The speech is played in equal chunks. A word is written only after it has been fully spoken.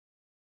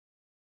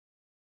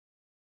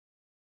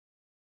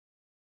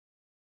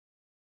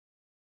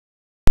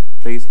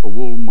please a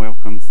warm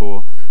welcome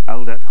for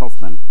Aaldert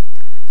Hofman.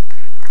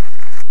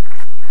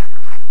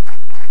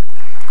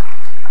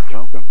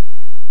 Welcome.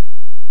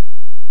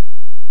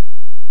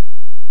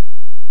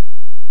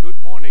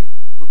 Good morning.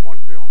 Good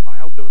morning to you all. I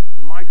hope the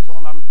mic is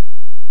on.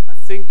 I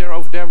think there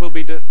over there will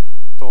be the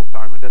talk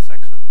timer. That's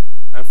excellent.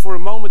 For a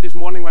moment this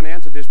morning when I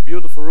entered this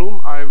beautiful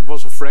room, I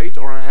was afraid,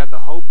 or I had the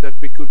hope that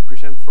we could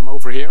present from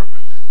over here.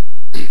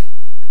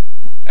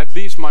 At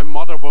least my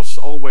mother was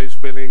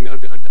always willing,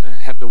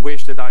 had the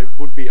wish that I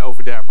would be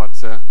over there,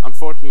 but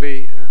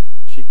unfortunately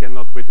she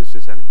cannot witness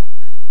this anymore.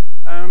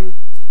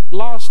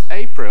 Last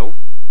April,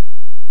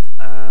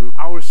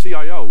 our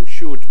CIO,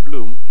 Sjoerd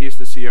Bloem, he is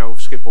the CEO of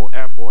Schiphol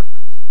Airport,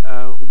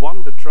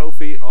 won the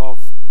trophy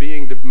of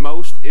being the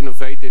most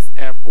innovative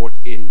airport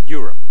in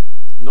Europe.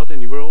 Not in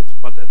the world,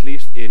 but at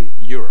least in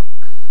Europe.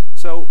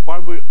 So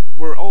while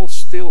we're all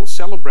still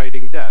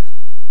celebrating that,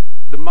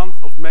 the month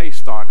of May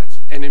started.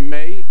 And in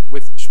May,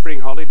 with spring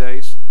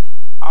holidays,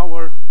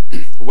 our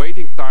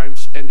waiting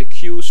times and the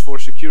queues for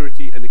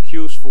security and the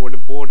queues for the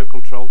border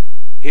control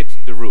hit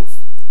the roof.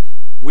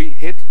 We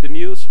hit the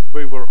news,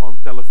 we were on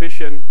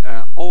television,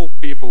 all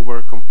people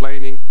were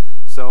complaining.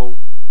 So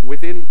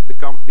within the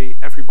company,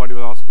 everybody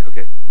was asking,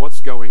 okay, what's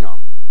going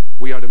on?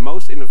 We are the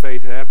most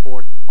innovative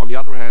airport. On the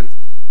other hand,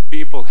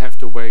 people have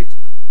to wait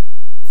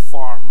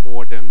far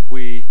more than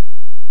we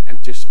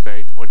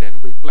anticipate or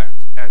than we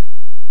planned. And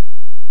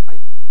I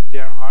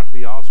dare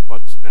hardly ask,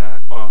 but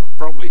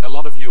probably a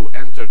lot of you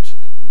entered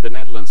the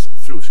Netherlands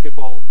through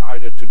Schiphol,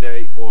 either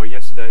today or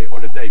yesterday or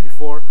the day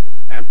before,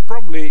 and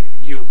probably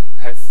you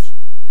have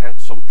had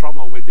some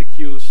trouble with the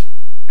queues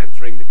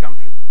entering the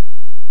country.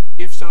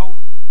 If so,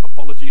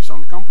 apologies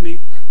on the company,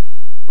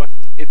 but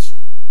it's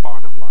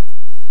part of life.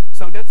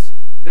 So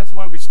that's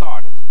where we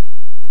started.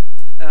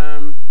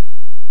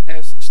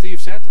 As Steve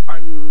said,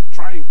 I'm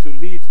trying to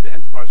lead the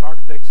enterprise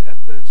architects at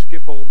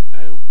Schiphol.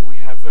 We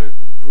have a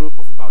group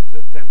of about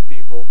 10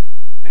 people,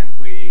 and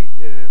we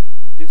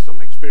did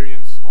some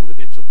experience on the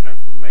digital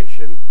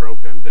transformation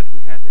program that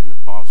we had in the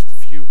past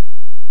few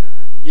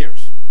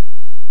years.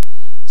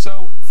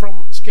 So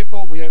from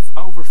Schiphol, we have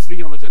over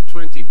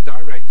 320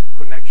 direct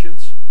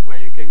connections where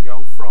you can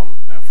go from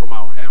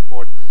our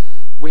airport.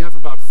 We have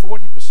about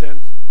 40%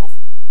 of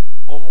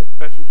all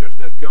passengers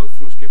that go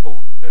through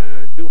Schiphol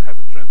do have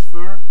a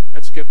transfer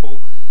at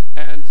Schiphol,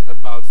 and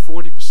about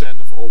 40%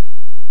 of all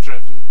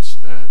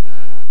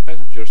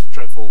passengers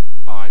travel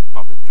by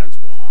public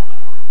transport.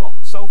 Well,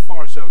 so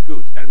far so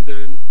good, and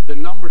the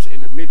numbers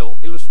in the middle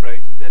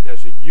illustrate that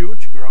there's a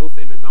huge growth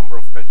in the number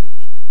of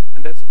passengers,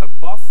 and that's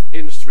above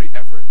industry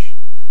average,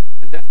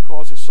 and that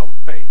causes some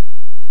pain,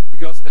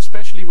 because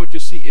especially what you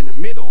see in the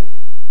middle,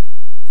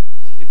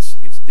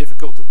 it's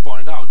difficult to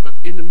point out, but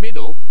in the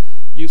middle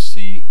you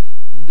see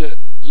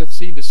let's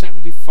see the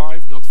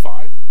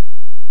 75.5,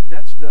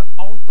 that's the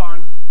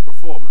on-time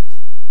performance.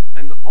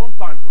 And the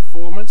on-time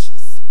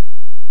performance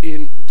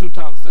in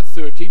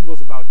 2013 was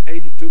about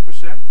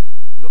 82%.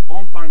 The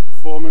on-time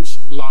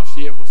performance last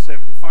year was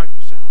 75%.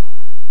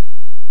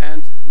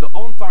 And the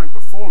on-time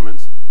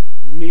performance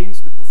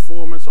means the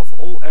performance of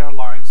all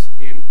airlines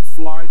in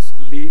flights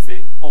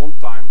leaving on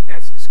time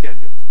as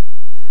scheduled.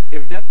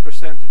 If that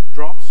percentage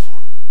drops,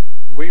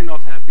 we're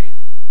not happy,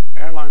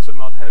 airlines are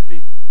not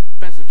happy,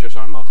 passengers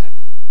are not happy.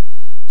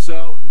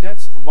 So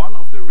that's one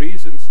of the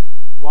reasons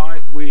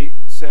why we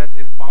said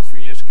in the past few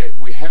years, okay,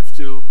 we have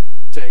to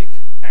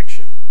take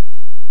action.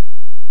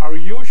 Our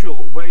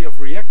usual way of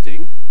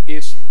reacting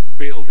is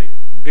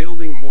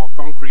building more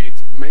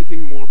concrete,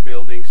 making more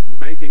buildings,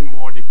 making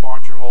more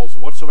departure halls,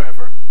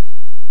 whatsoever.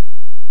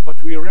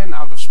 But we ran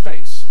out of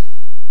space.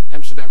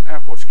 Amsterdam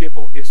Airport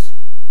Schiphol it's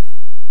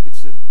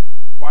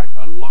quite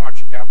a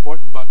large airport,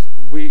 but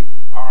we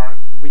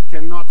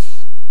cannot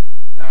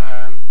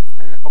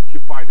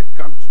occupy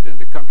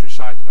the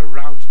countryside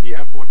around the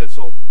airport. That's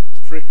all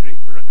strictly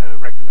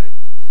regulated.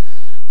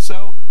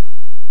 So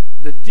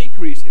the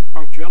decrease in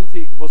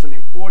punctuality was an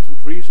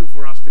important reason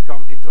for us to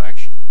come into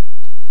action.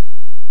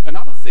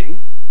 Another thing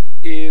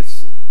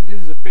is,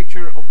 this is a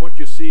picture of what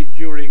you see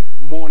during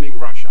morning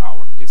rush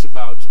hour. It's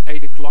about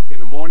 8 o'clock in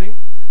the morning,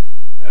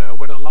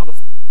 where a lot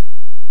of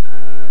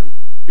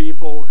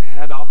people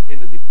head up in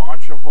the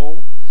departure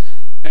hall,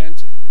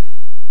 and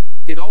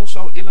it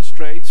also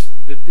illustrates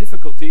the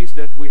difficulties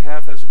that we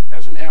have as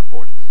an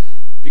airport,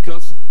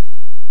 because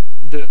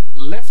the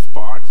left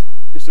part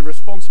is the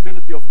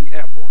responsibility of the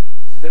airport.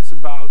 That's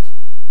about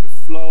the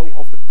flow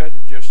of the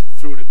passengers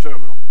through the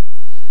terminal.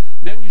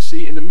 Then you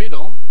see in the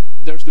middle,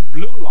 there's the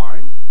blue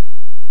line.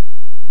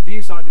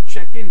 These are the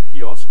check-in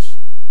kiosks,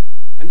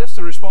 and that's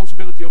the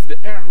responsibility of the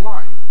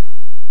airline.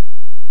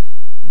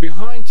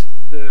 Behind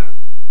the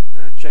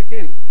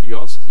check-in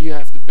kiosk, you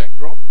have the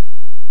backdrop,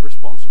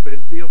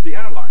 responsibility of the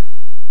airline.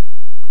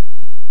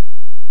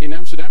 In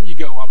Amsterdam, you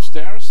go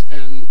upstairs,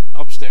 and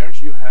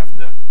upstairs you have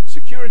the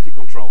security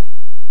control.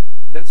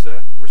 That's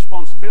a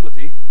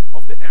responsibility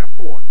of the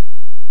airport.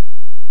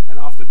 And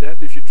after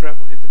that, if you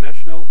travel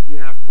international, you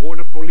have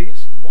border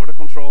police, border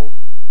control.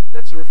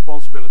 That's a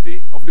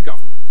responsibility of the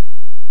government.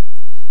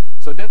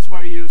 So that's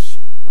where you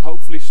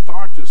hopefully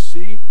start to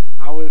see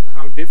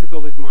how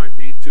difficult it might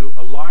be to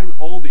align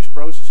all these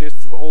processes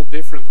through all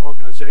different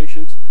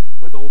organizations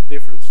with all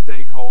different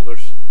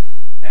stakeholders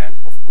and,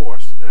 of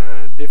course,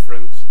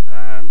 different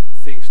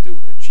things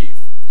to achieve.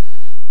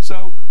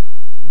 So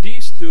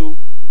these two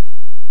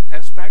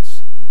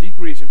aspects,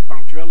 decrease in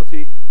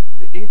punctuality,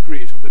 the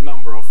increase of the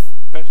number of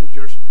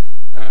passengers,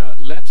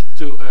 led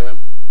to a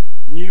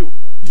new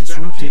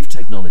disruptive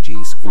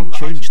technologies will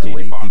change the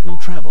way people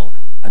travel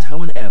and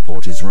how an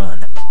airport is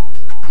run.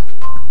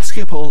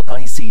 Schiphol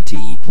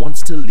ICT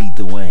wants to lead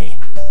the way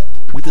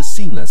with a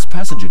seamless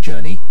passenger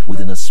journey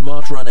within a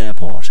smart run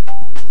airport.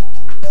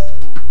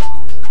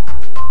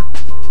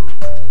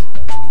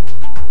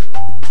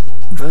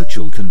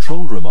 Virtual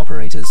control room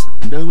operators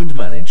know and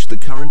manage the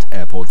current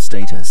airport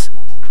status.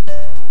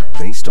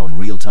 Based on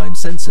real-time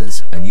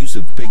sensors and use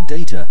of big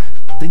data,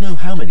 they know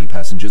how many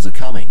passengers are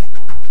coming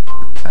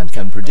and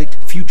can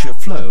predict future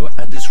flow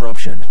and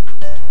disruption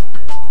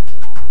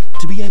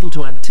to be able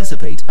to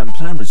anticipate and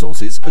plan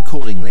resources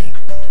accordingly.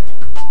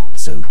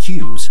 So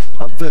queues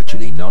are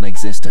virtually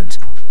non-existent.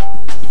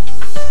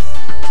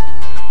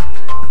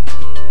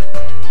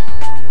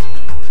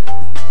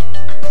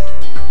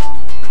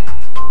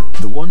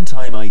 The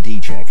one-time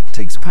ID check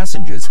takes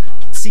passengers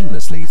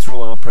seamlessly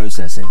through our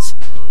processes.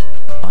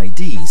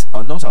 IDs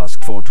are not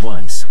asked for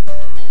twice.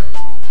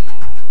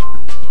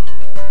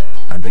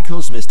 And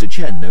because Mr.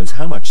 Chen knows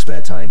how much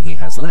spare time he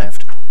has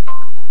left,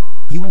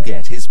 he will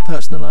get his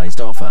personalized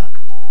offer.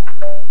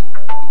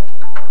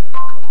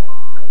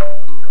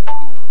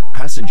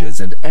 Passengers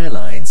and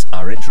airlines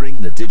are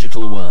entering the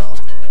digital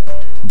world.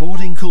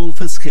 Boarding call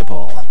for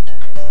Schiphol.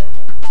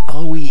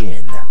 Are we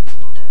in?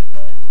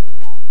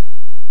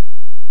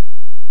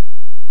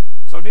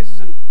 So this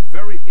is a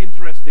very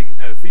interesting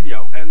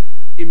video, and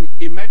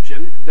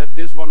imagine that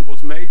this one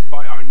was made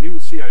by our new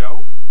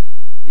CIO.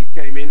 He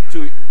came in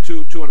two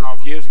and a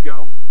half years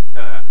ago.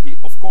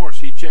 Of course,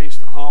 he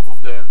changed half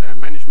of the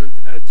management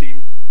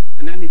team,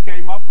 and then he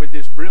came up with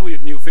this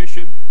brilliant new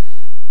vision.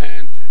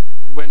 And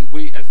when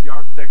we, as the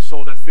architects,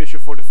 saw that vision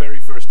for the very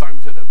first time,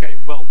 we said, okay,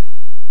 well,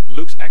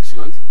 looks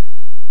excellent,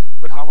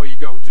 but how are you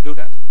going to do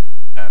that?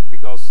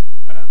 Because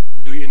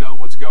do you know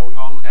what's going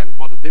on and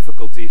what the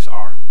difficulties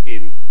are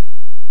in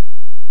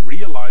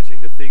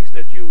realizing the things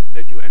that you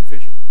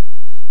envision?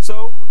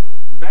 So,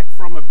 back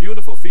from a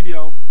beautiful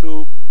video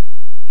to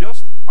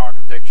just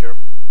architecture,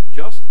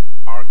 just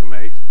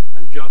Archimate,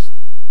 and just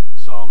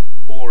some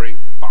boring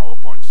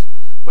PowerPoints.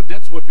 But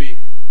that's what we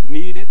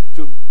needed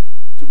to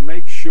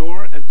make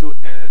sure and to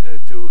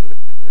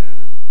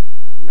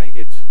make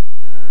it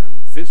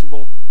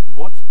visible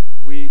what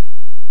we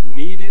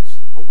needed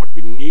or what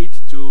we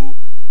need to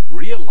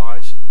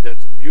realize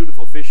that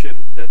beautiful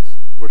vision that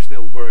we're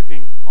still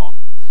working on.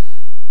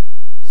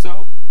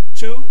 So,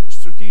 2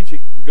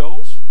 strategic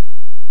goals: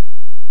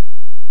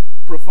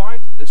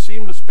 provide a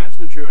seamless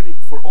passenger journey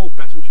for all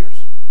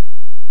passengers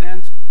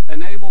and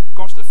enable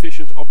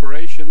cost-efficient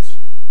operations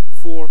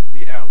for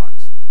the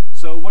airlines.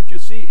 So what you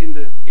see in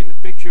the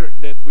picture,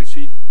 that we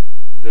see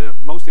the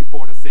most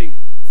important thing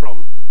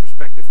from the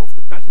perspective of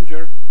the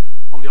passenger,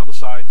 on the other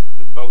side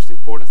the most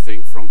important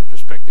thing from the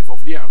perspective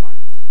of the airline.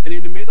 And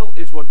in the middle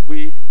is what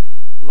we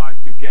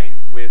like to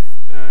gain with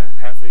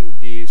having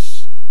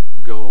these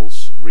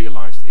goals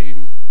realized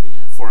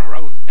for our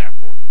own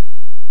airport.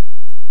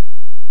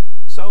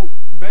 So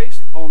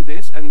based on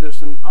this, and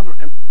there's another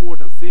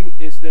important thing,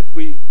 is that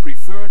we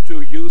prefer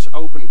to use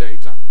open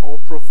data or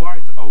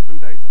provide open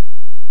data.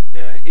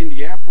 In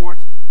the airport,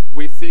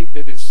 we think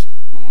that it's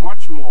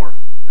much more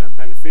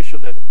beneficial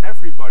that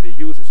everybody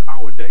uses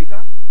our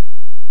data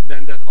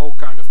than that all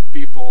kind of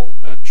people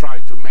try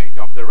to make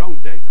up their own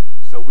data.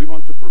 So we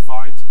want to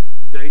provide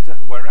data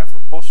wherever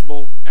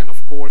possible, and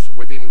of course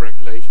within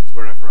regulations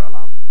wherever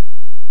allowed.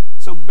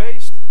 So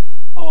based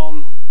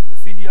on the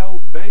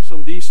video, based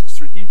on these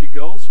strategic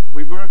goals,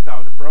 we worked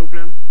out a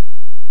program,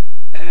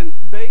 and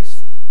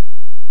based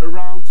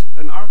around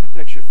an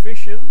architecture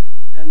vision,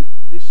 and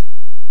this,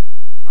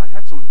 I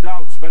had some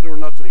doubts whether or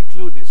not to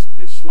include this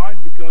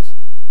slide because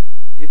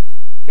it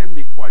can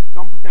be quite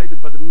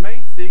complicated, but the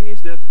main thing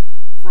is that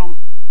from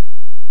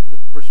the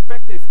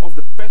perspective of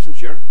the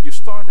passenger, you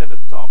start at the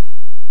top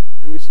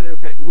and we say,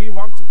 okay, we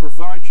want to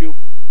provide you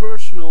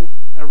personal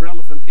and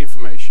relevant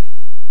information.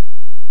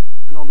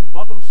 And on the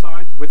bottom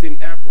side, within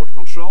airport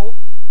control,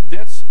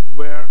 that's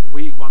where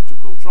we want to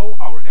control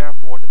our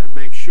airport and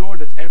make sure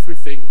that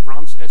everything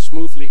runs as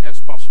smoothly as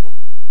possible.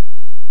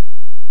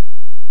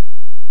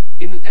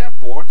 In an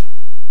airport,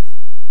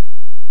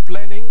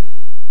 planning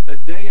a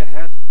day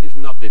ahead is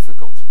not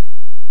difficult,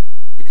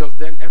 because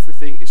then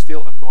everything is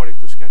still according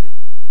to schedule.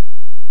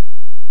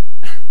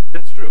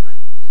 That's true.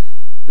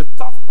 The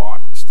tough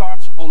part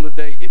starts on the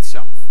day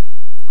itself.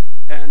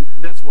 And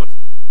that's what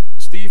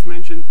Steve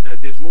mentioned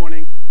this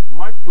morning.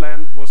 My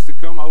plan was to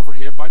come over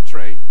here by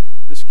train.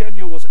 The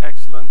schedule was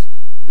excellent.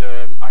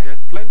 I had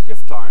plenty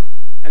of time.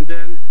 And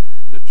then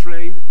the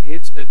train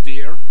hit a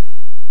deer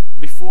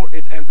before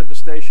it entered the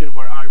station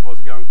where I was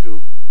going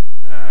to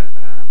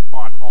park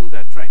depart on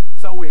that train.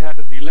 So we had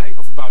a delay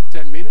of about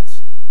 10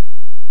 minutes,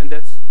 and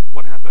that's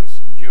what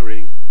happens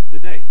during the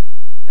day.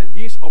 And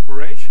these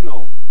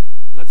operational,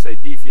 let's say,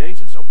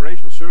 deviations,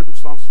 operational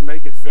circumstances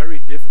make it very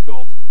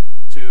difficult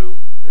to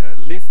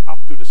live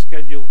up to the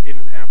schedule in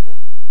an airport.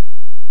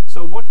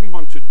 So what we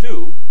want to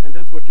do, and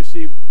that's what you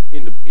see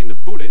in the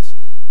bullets,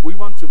 we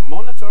want to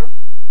monitor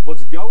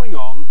what's going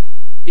on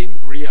in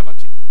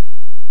reality.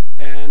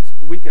 And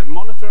we can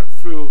monitor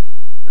through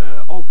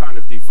all kind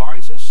of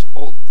devices,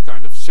 all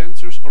kind of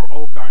sensors, or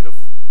all kind of,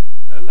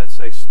 let's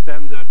say,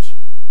 standard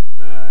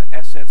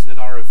assets that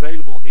are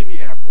available in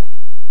the airport.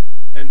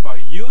 And by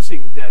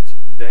using that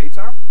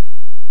data,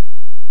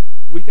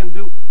 we can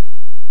do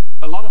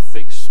a lot of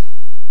things.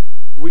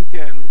 We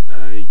can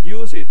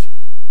use it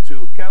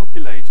to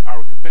calculate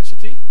our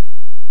capacity.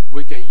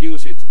 We can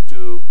use it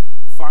to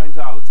find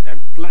out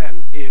and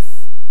plan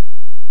if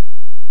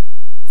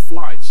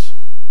flights,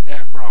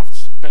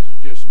 aircrafts,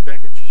 passengers,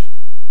 baggage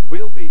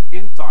will be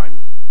in time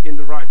in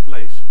the right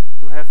place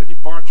to have a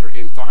departure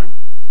in time.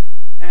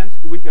 And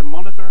we can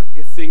monitor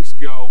if things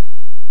go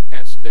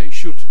as they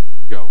should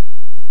go.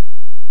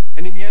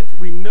 And in the end,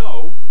 we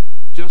know,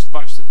 just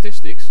by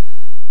statistics,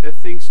 that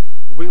things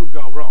will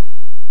go wrong.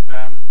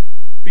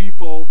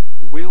 People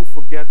will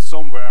forget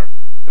somewhere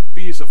a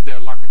piece of their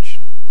luggage.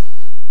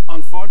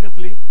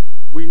 Unfortunately,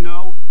 we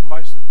know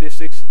by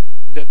statistics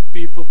that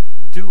people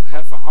do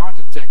have a heart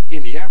attack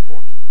in the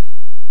airport.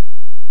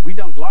 We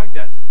don't like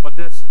that, but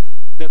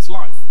that's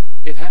life.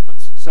 It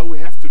happens, so we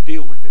have to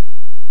deal with it.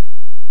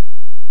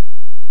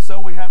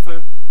 So we have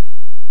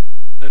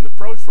an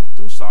approach from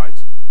two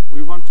sides.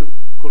 We want to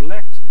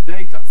collect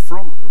data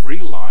from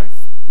real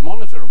life,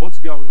 monitor what's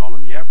going on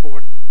in the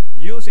airport,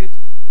 use it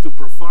to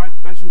provide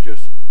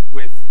passengers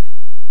with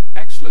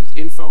excellent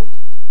info,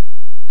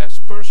 as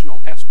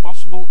personal as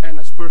possible and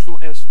as personal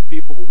as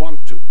people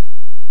want to.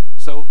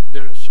 So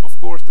there's, of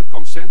course, the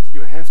consent.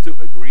 You have to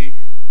agree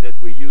that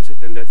we use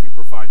it and that we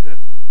provide that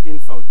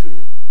info to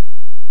you.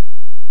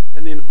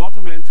 And in the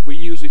bottom end, we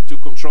use it to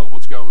control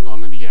what's going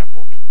on in the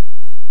airport.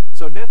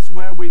 So that's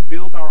where we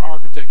build our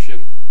architecture.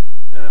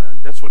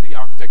 That's what the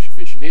architecture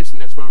vision is,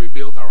 and that's where we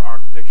build our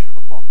architecture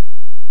upon.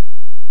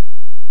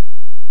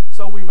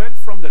 So we went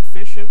from that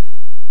vision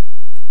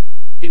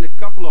in a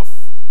couple of,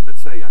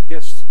 let's say, I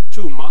guess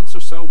 2 months or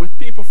so, with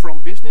people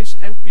from business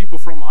and people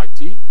from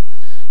IT,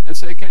 and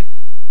say, okay,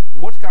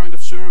 what kind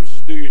of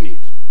services do you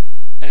need?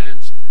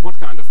 And what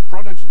kind of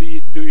products do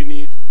you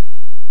need?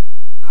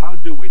 How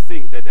do we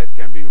think that that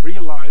can be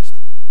realized?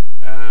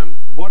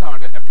 What are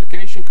the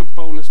application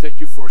components that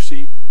you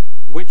foresee?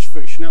 Which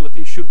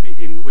functionality should be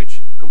in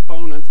which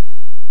component?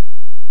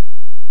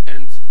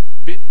 And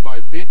bit by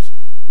bit,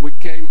 we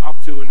came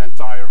up to an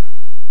entire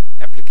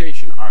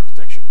application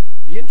architecture.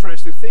 The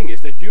interesting thing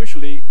is that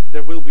usually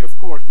there will be, of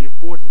course, the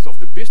importance of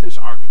the business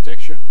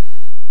architecture,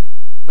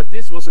 but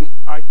this was an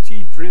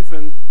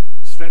IT-driven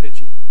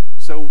strategy.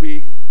 So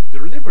we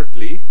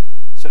deliberately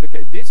said,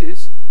 okay, this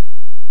is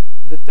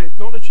the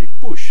technology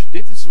push.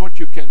 This is what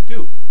you can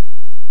do.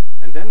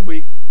 And then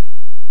we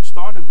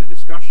started the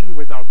discussion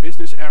with our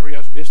business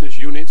areas, business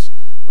units.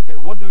 Okay,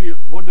 what do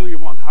you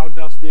want? How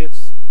does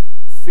this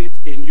fit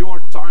in your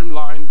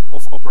timeline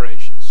of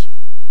operations?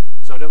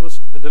 So there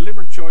was a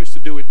deliberate choice to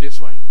do it this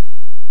way.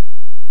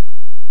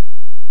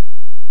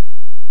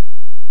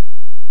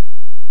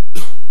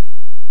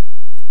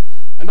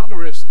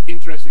 Another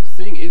interesting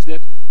thing is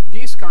that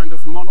these kind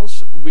of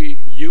models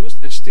we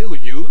used and still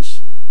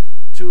use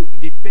to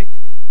depict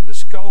the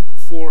scope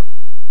for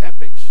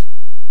epics.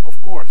 Of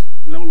course,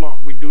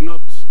 we do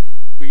not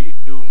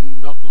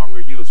longer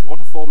use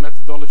waterfall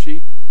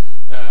methodology.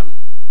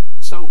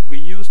 So we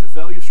use the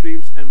value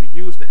streams and we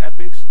use the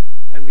epics,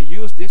 and we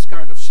use this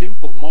kind of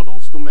simple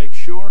models to make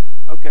sure,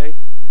 okay,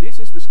 this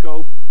is the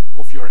scope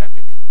of your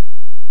epic.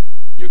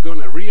 You're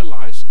going to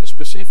realize a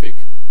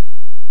specific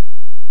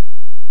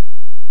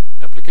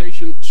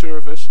application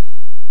service.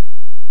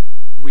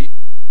 We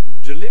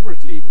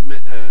deliberately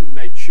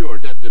made sure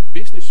that the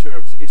business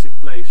service is in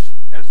place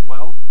as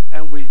well,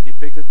 and we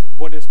depicted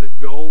what is the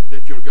goal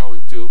that you're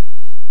going to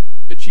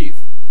achieve.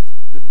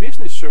 The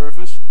business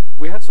service,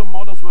 we had some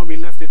models where we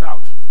left it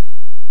out.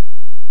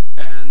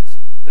 And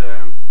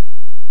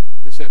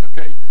they said,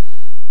 okay,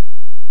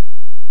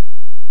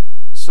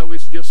 so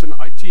it's just an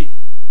IT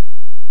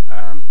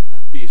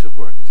piece of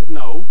work. I said,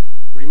 no,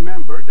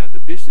 remember that the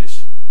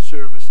business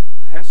service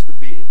has to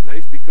be in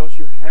place because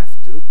you have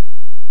to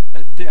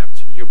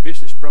adapt your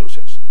business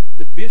process.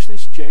 The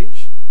business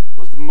change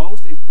was the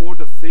most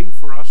important thing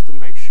for us to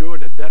make sure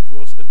that that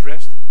was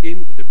addressed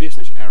in the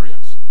business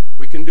areas.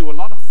 We can do a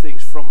lot of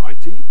things from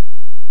IT,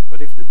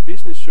 but if the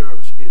business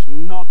service is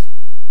not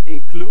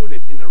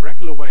included in the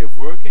regular way of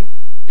working,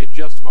 it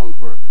just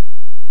won't work.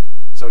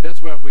 So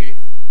that's where we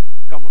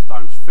a couple of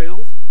times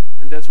failed,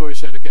 and that's where we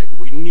said, okay,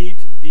 we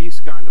need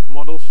these kind of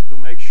models to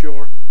make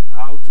sure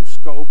how to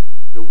scope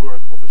the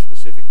work of a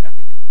specific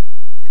epic.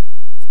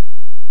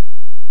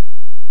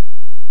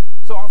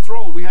 So after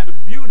all, we had a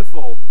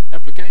beautiful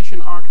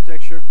application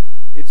architecture,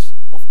 It's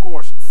of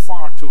course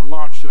far too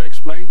large to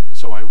explain,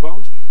 so I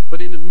won't.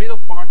 But in the middle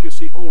part you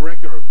see all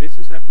regular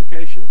business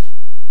applications.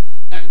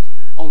 And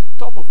on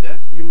top of that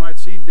you might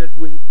see that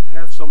we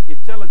have some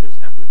intelligence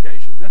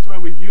applications. That's where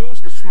we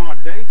use the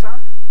smart data,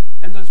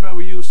 and that's where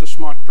we use the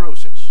smart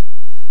process.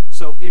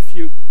 So if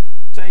you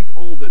take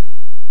all the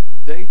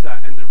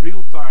data and the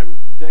real-time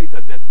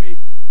data that we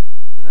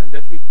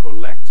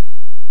collect,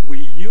 we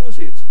use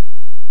it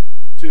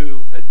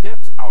to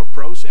adapt our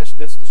process.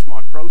 That's the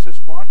smart process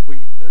part.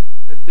 We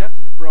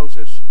adapt the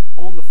process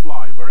on the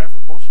fly wherever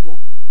possible,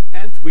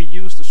 and we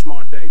use the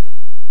smart data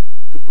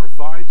to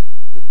provide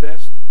the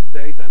best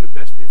data and the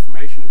best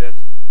information that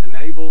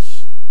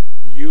enables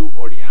you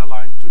or the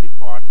airline to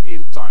depart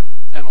in time.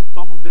 And on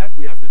top of that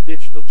we have the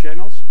digital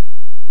channels,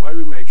 where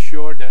we make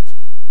sure that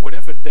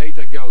whatever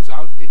data goes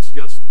out, it's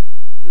just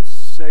the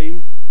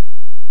same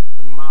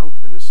amount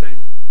and the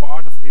same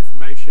part of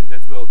information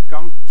that will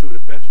come to the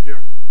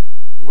passenger,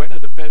 whether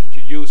the passenger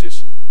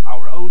uses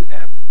our own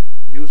app,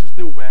 uses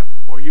the web,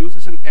 or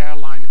uses an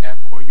airline app,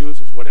 or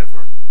uses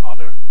whatever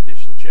other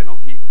digital channel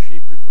he or she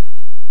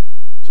prefers.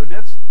 So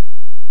that's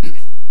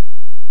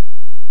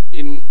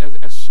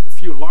as a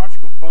few large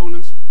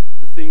components,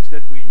 the things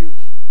that we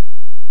use.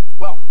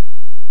 Well,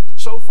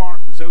 so far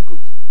so good.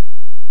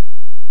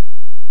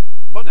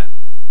 But then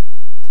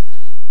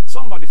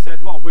somebody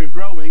said, well, we're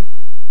growing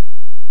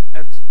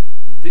at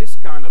this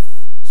kind of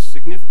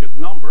significant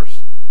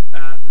numbers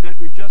that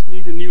we just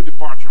need a new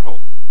departure hall.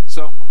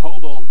 So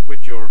hold on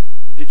with your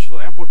digital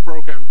airport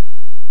program.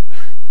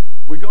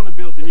 We're going to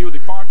build a new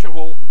departure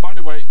hall. By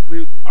the way,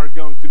 we are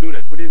going to do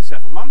that within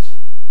 7 months.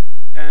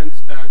 And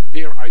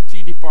dear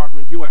IT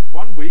department, you have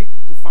 1 week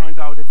to find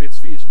out if it's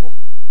feasible.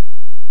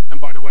 And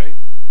by the way,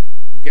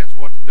 guess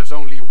what? There's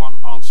only one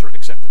answer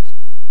accepted.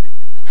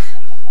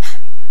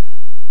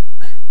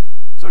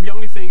 So the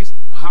only thing is,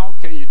 how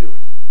can you do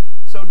it?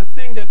 So the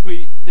thing that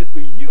we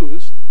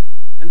used,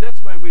 and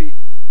that's where we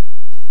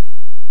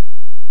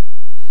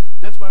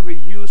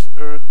use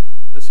a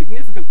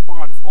significant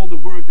part of all the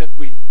work that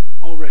we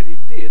already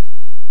did,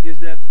 is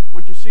that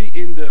what you see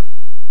in the,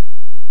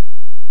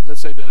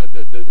 let's say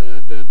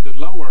the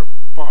lower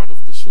part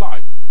of the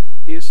slide,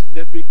 is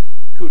that we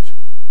could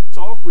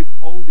talk with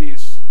all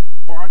these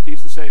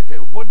parties to say, okay,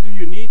 what do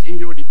you need in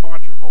your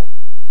departure hall?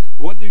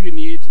 What do you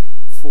need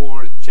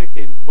for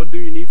check-in? What do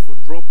you need for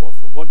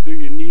drop-off? What do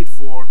you need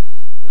for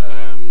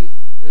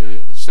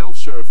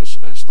self-service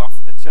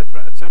stuff,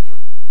 etc., etc.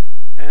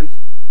 And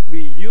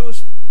we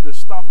used the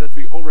stuff that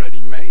we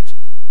already made,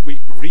 we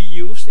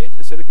reused it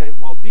and said, okay,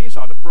 well, these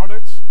are the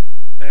products,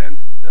 and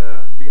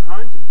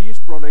behind these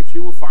products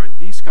you will find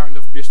these kind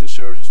of business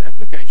services,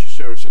 application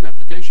services, and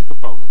application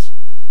components.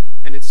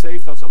 And it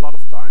saved us a lot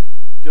of time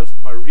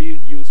just by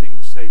reusing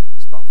the same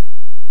stuff.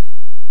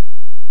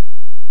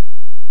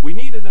 We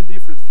needed a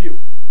different view,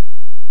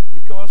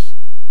 because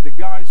the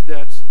guys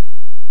that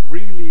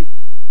really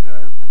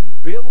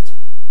built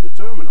the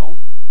terminal,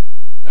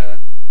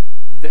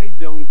 they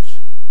don't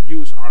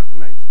use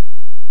Archimate.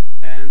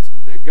 And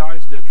the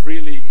guys that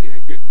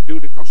really do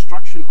the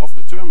construction of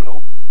the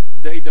terminal,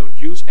 they don't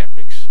use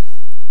Epics.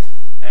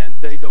 And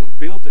they don't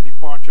build a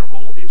departure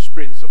hall in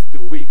sprints of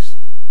 2 weeks.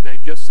 They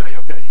just say,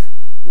 okay,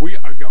 we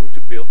are going to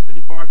build a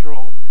departure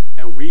hall,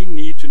 and we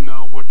need to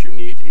know what you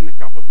need in a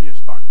couple of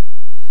years' time.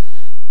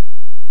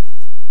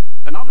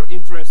 Another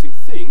interesting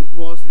thing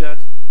was that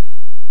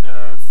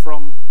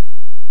from,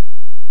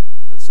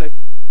 let's say,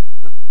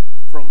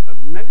 from a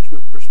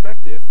management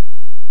perspective,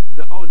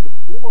 the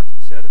board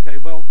said, okay,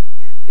 well,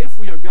 if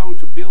we are going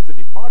to build a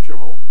departure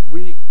hall,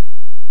 we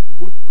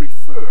would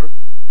prefer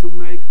to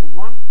make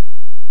one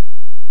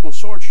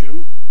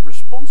consortium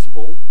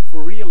responsible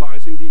for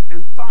realizing the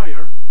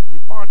entire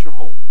departure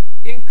hall,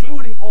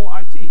 including all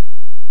IT,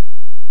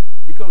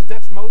 because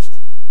that's most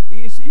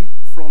easy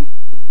from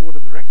the board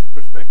of directors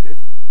perspective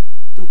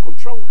to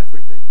control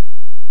everything.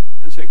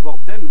 And say, well,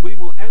 then we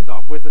will end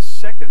up with a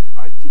second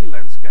IT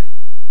landscape.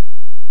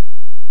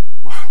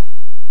 Wow.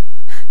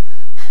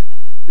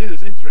 This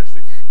is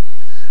interesting.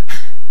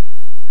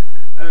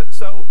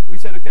 So we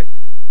said, okay,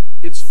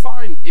 it's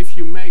fine if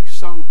you make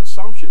some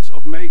assumptions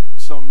or make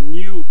some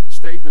new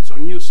statements or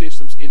new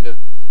systems in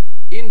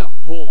the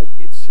hall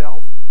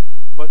itself,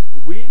 but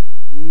we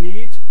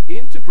need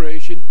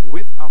integration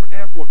with our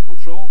airport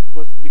control,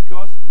 but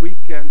because we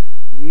can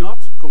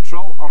not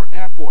control our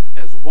airport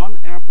as one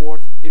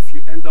airport if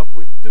you end up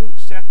with 2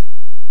 sets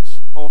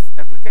of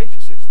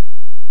application systems.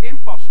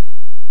 Impossible.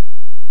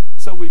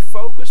 So we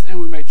focused and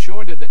we made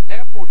sure that the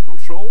airport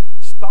control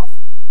stuff,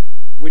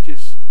 which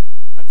is,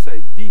 I'd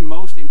say, the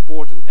most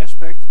important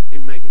aspect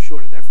in making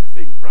sure that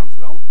everything runs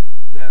well,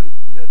 then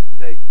that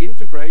they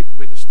integrate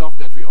with the stuff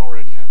that we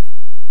already have.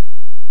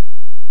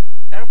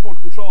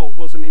 Airport control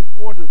was an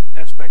important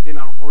aspect in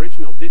our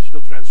original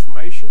digital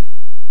transformation.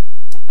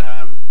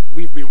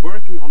 We've been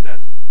working on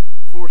that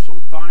for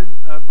some time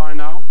by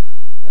now.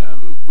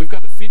 We've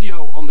got a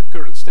video on the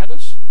current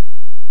status.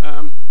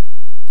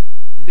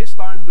 This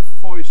time the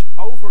voice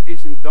over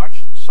is in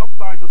Dutch,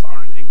 subtitles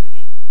are in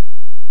English.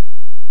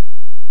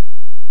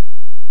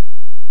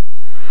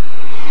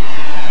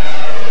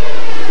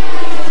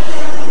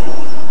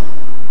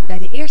 Bij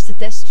de eerste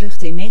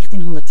testvluchten in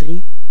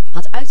 1903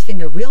 had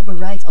uitvinder Wilbur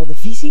Wright al de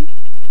visie: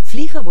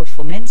 vliegen wordt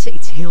voor mensen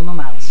iets heel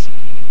normaals.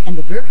 En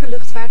de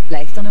burgerluchtvaart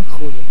blijft dan ook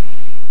groeien.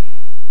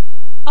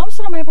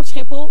 Amsterdam Airport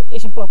Schiphol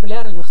is een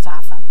populaire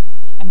luchthaven.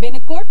 En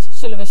binnenkort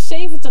zullen we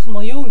 70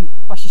 miljoen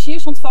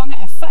passagiers ontvangen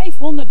en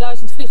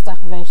 500.000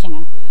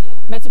 vliegtuigbewegingen.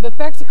 Met de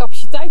beperkte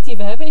capaciteit die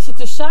we hebben is het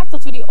dus zaak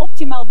dat we die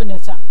optimaal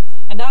benutten.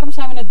 En daarom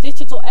zijn we het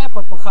Digital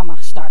Airport programma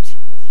gestart.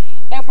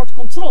 Airport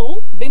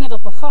Control binnen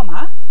dat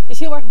programma is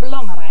heel erg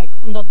belangrijk,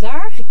 omdat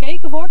daar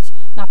gekeken wordt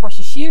naar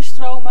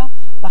passagiersstromen,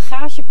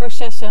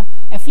 bagageprocessen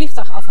en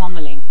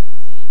vliegtuigafhandeling.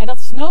 En dat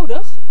is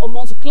nodig om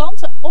onze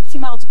klanten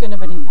optimaal te kunnen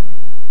bedienen.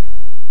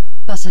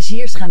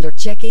 Passagiers gaan door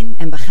check-in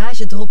en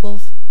bagage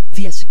drop-off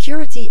via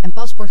security en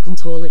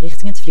paspoortcontrole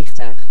richting het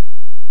vliegtuig.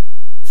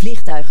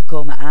 Vliegtuigen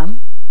komen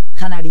aan,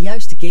 gaan naar de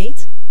juiste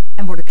gate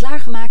en worden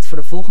klaargemaakt voor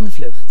de volgende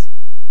vlucht.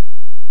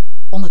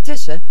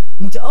 Ondertussen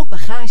moeten ook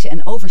bagage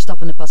en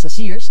overstappende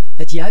passagiers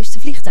het juiste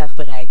vliegtuig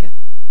bereiken.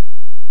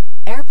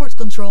 Airport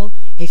Control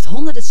heeft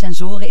honderden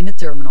sensoren in de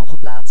terminal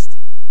geplaatst.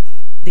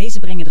 Deze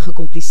brengen de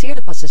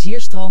gecompliceerde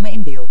passagiersstromen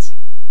in beeld.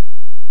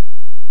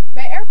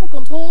 Bij Airport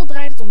Control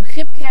draait het om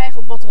grip krijgen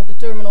op wat er op de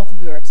terminal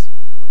gebeurt.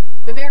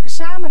 We werken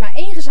samen naar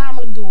één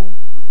gezamenlijk doel.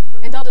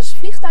 En dat is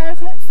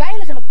vliegtuigen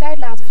veilig en op tijd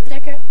laten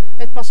vertrekken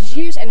met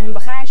passagiers en hun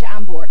bagage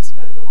aan boord.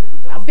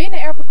 Nou, binnen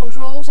Airport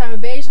Control zijn we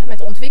bezig met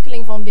de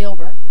ontwikkeling van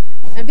Wilbur.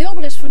 En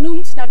Wilbur is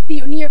vernoemd naar de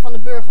pionier van de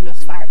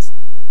burgerluchtvaart.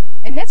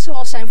 En net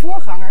zoals zijn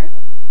voorganger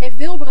heeft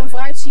Wilbur een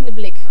vooruitziende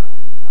blik.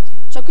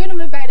 Zo kunnen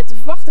we bij de te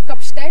verwachten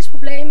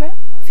capaciteitsproblemen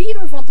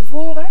 4 uur van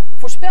tevoren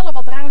voorspellen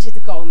wat eraan zit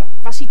te komen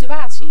qua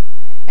situatie.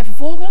 En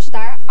vervolgens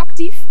daar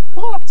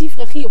proactief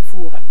regie op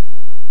voeren.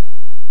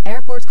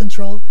 Airport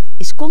Control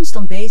is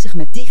constant bezig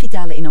met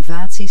digitale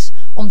innovaties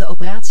om de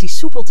operaties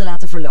soepel te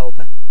laten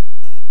verlopen.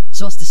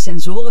 Zoals de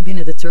sensoren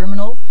binnen de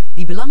terminal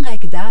die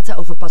belangrijke data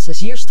over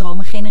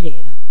passagiersstromen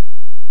genereren.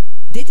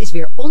 Dit is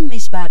weer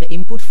onmisbare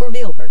input voor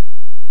Wilbur,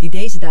 die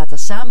deze data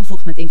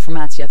samenvoegt met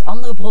informatie uit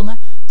andere bronnen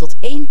tot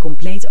één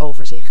compleet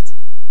overzicht.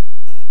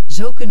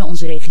 Zo kunnen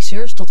onze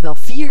regisseurs tot wel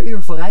 4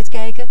 uur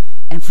vooruitkijken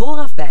en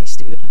vooraf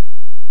bijsturen.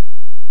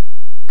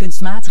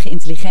 Kunstmatige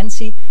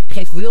intelligentie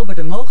geeft Wilbur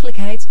de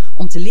mogelijkheid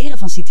om te leren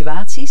van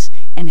situaties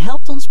en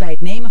helpt ons bij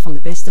het nemen van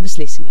de beste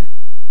beslissingen.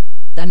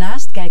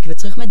 Daarnaast kijken we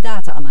terug met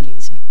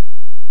data-analyse.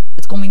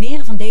 Het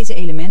combineren van deze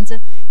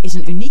elementen is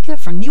een unieke,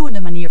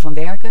 vernieuwende manier van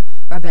werken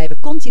waarbij we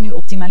continu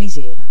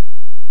optimaliseren.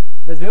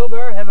 Met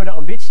Wilbur hebben we de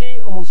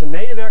ambitie om onze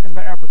medewerkers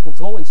bij Airport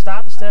Control in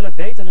staat te stellen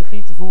beter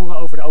regie te voeren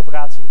over de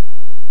operatie.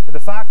 We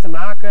hebben vaak te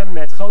maken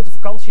met grote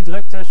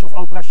vakantiedruktes of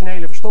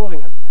operationele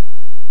verstoringen.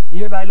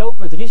 Hierbij lopen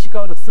we het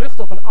risico dat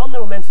vluchten op een ander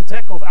moment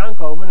vertrekken of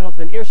aankomen dan dat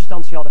we in eerste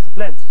instantie hadden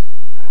gepland.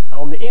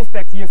 Nou, om de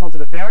impact hiervan te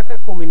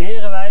beperken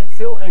combineren wij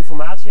veel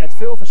informatie uit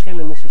veel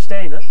verschillende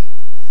systemen.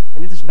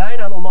 En dit is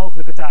bijna een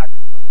onmogelijke taak.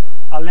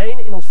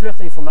 Alleen in ons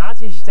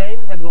vluchtinformatiesysteem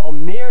hebben we al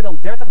meer dan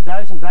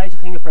 30.000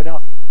 wijzigingen per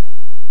dag.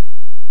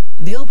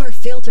 Wilbur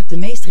filtert de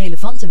meest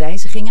relevante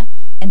wijzigingen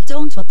en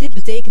toont wat dit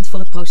betekent voor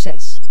het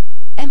proces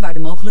en waar de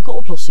mogelijke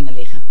oplossingen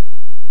liggen.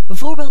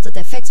 Bijvoorbeeld het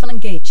effect van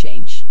een gate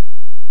change.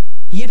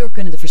 Hierdoor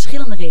kunnen de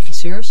verschillende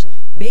regisseurs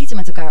beter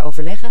met elkaar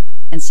overleggen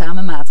en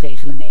samen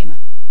maatregelen nemen.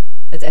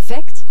 Het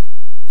effect?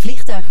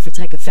 Vliegtuigen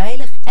vertrekken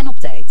veilig en op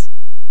tijd,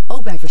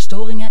 ook bij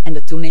verstoringen en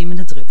de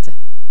toenemende drukte.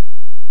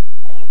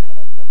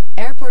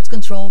 Airport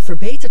Control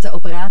verbetert de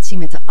operatie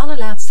met de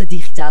allerlaatste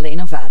digitale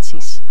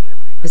innovaties.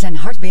 We zijn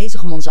hard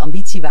bezig om onze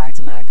ambitie waar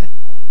te maken.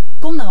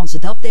 Kom naar onze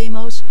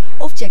DAP-demo's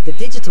of check de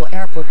Digital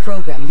Airport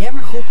Program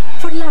Jammergroep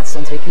voor de laatste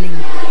ontwikkelingen.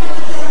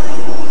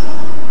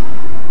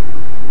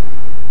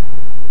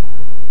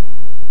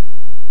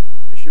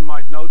 As you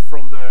might note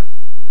from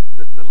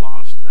the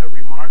last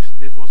remarks,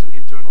 this was an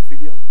internal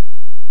video.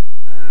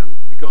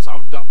 Because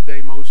our DAP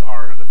demos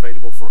are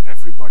available for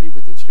everybody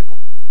within Schiphol,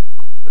 of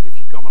course. But if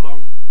you come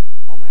along,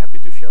 I'm happy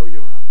to show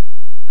you around.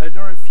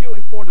 There are a few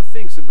important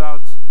things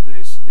about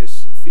this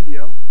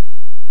video.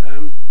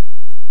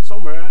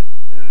 Somewhere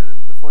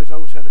the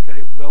voiceover said,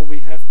 okay, well we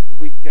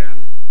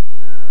can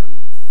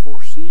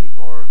foresee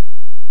or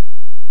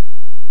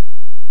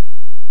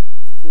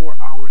 4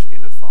 hours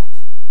in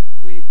advance.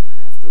 We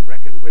have to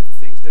reckon with the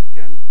things that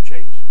can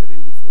change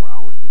within the 4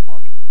 hours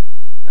departure.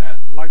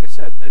 Like I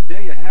said, a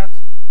day ahead,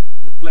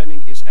 the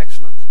planning is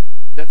excellent.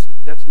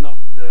 That's not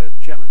the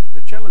challenge.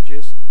 The challenge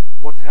is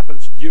what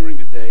happens during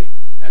the day,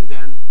 and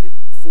then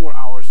 4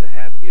 hours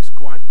ahead is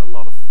quite a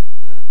lot of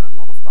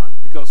time.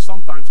 Because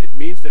sometimes it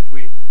means that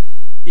we,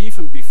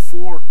 even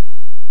before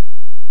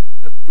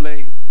a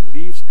plane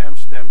leaves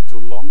Amsterdam to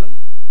London,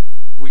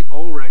 we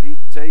already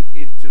take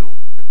into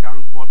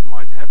account what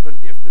might happen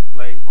if the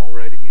plane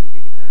already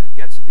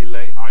gets a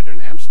delay either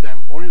in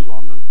Amsterdam or in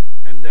London,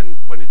 and then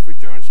when it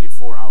returns in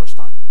 4 hours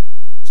time.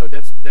 So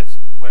that's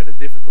where the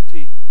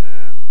difficulty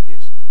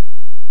is.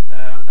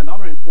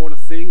 Another important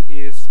thing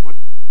is what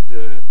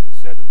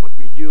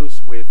we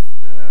use with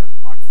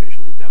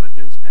artificial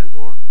intelligence and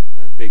or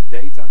big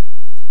data.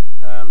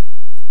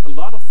 A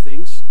lot of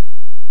things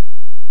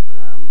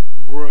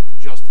work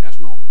just as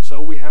normal. So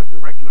we have the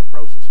regular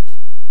processes.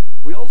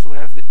 We also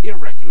have the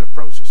irregular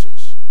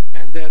processes,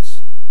 and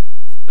that's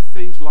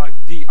things like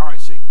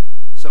de-icing.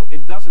 So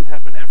it doesn't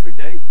happen every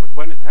day, but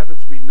when it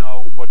happens, we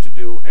know what to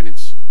do, and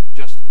it's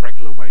just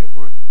regular way of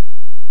working.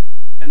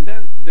 And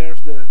then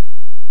there's the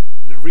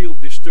real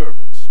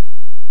disturbance.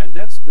 And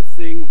that's the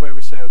thing where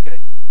we say, okay,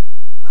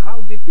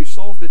 how did we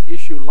solve that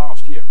issue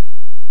last year?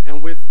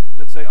 And with,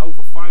 let's say,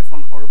 over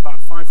 500 or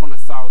about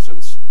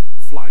 500,000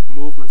 flight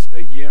movements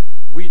a year,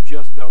 we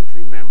just don't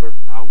remember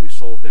how we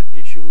solved that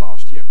issue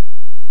last year.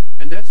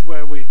 And that's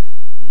where we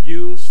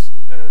use,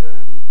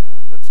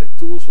 let's say,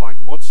 tools like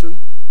Watson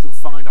to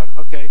find out,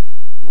 okay,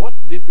 what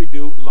did we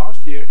do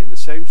last year in the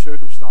same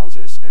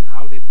circumstances, and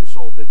how did we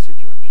solve that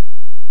situation?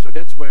 So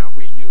that's where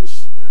we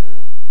use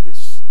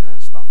this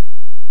stuff.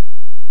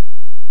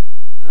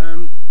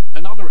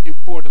 Another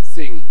important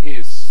thing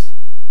is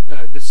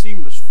the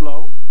seamless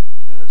flow.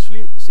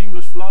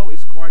 Seamless flow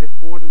is quite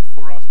important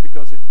for us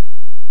because it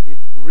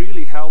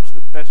really helps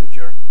the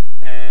passenger,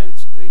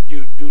 and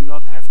you do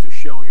not have to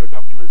show your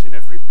documents in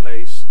every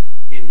place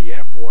in the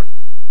airport,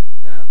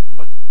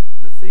 but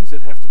the things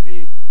that have to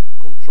be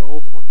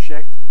controlled or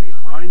checked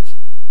behind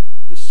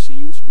the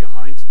scenes,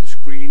 behind the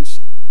screens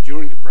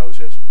during the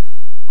process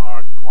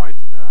are quite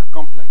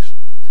complex.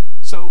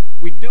 So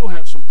we do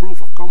have some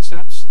proof of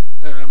concepts.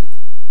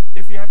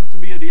 If you happen to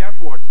be at the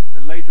airport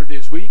later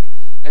this week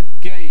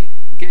at gate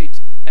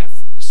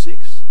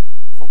F6,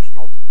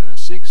 Foxtrot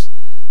 6,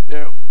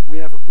 there we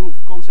have a proof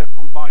of concept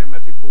on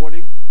biometric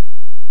boarding.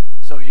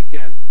 So you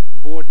can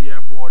board the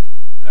airport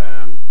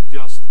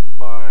just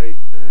by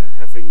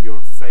having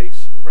your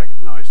face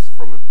recognized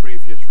from a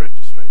previous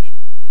registration.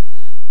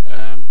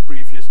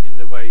 Previous in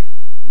the way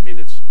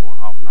minutes or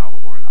half an hour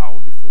or an hour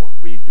before.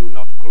 We do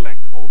not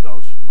collect all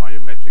those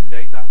biometric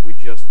data, we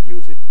just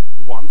use it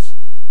once,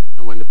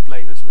 and when the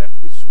plane is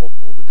left we swap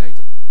all the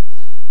data.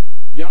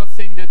 The other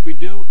thing that we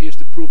do is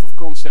the proof of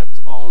concept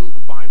on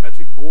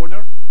biometric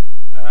border.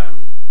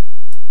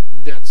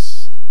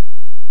 That's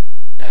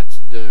at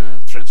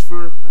the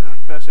transfer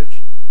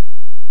passage,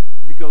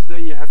 because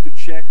then you have to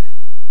check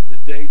the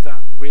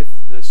data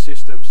with the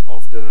systems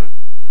of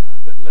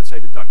let's say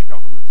the Dutch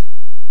government.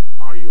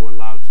 Are you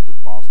allowed to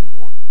pass the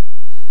border?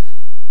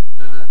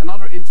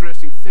 Another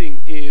interesting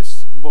thing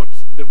is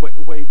what the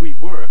way we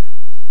work.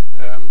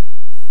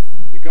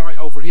 The guy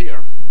over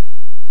here,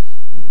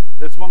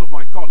 that's one of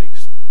my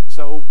colleagues.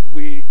 So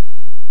the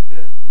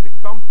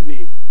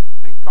company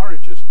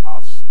encourages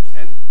us,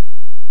 and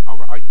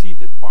our IT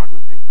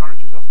department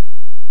encourages us,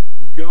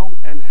 go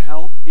and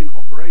help in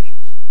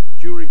operations.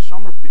 During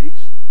summer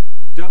peaks,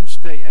 don't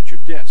stay at your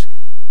desk,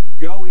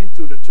 go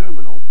into the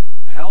terminal,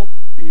 help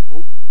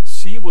people,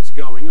 see what's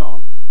going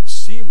on,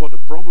 see what the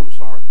problems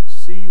are,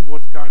 see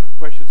what kind of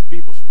questions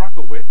people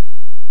struggle with,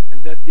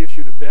 and that gives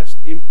you the best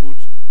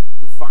input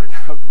to find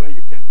out where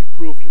you can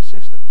improve your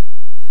systems.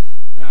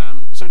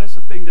 So that's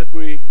the thing that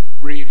we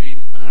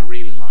really,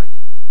 really like.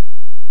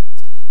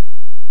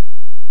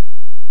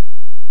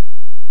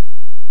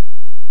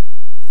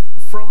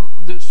 From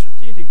the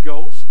strategic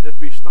goals that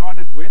we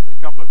started with a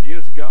couple of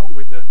years ago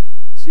with the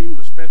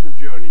seamless passenger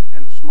journey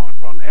and the smart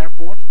run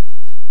airport,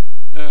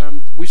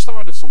 we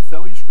started some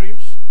value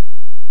streams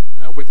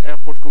with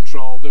airport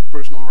control, the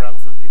personal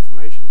relevant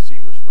information,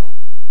 seamless flow.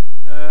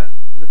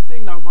 The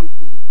thing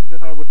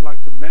that I would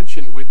like to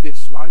mention with this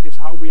slide is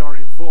how we are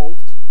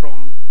involved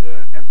from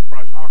the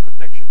enterprise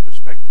architecture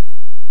perspective.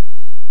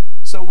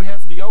 So we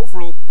have the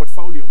overall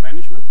portfolio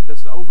management.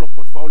 That's the overall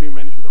portfolio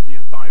management of the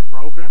entire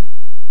program.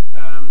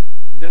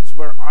 That's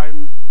where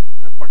I'm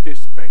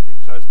participating.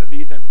 So as the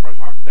lead enterprise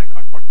architect,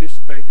 I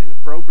participate in the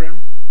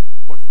program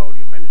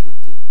portfolio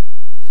management team.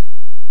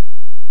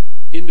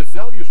 In the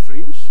value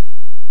streams,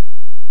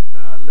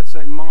 let's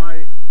say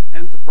my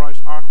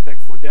enterprise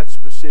architect for that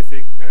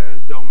specific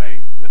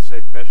domain, let's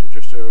say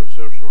passenger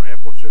services or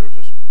airport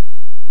services,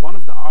 one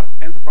of the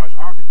enterprise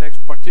architects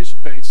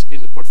participates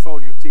in the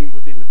portfolio team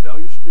within the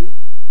value stream.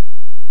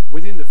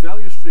 Within the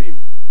value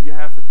stream, you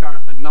have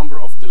a number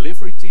of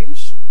delivery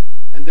teams,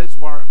 and that's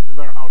where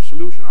our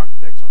solution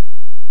architects are.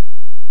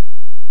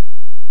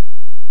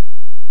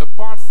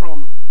 Apart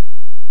from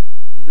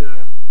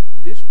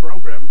this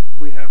program,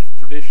 we have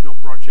traditional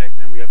project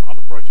and we have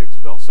other projects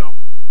as well. So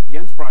the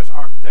enterprise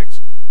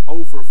architects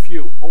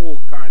overview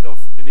all kind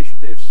of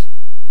initiatives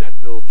that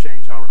will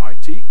change our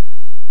IT,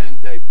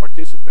 and they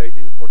participate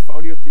in the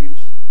portfolio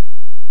teams.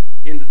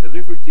 In the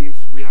delivery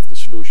teams, we have the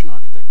solution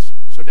architects.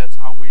 So that's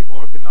how we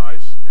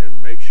organize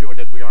and make sure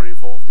that we are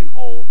involved in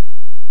all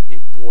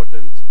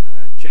important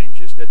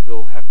changes that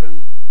will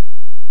happen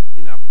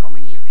in the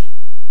upcoming years.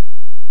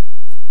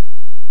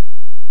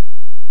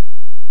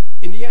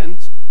 In the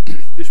end,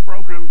 this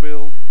program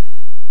will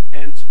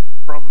end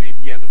probably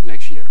the end of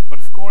next year. But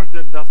of course,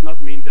 that does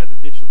not mean that the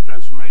digital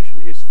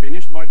transformation is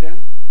finished by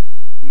then,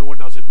 nor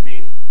does it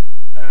mean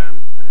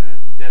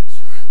that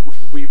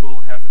we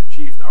will have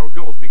achieved our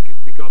goals,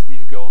 because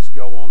these goals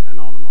go on and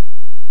on and on.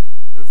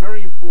 A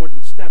very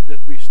important step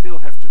that we still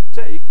have to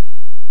take,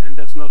 and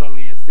that's not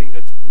only a thing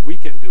that we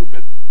can do,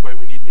 but where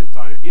we need the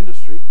entire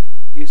industry, industry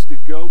is to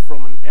go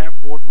from an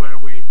airport where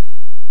we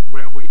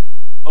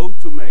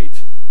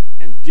automate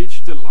and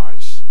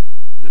digitalize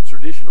the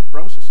traditional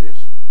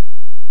processes,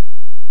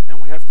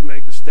 and we have to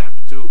make the step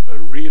to a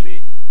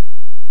really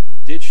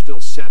digital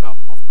setup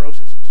of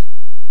processes.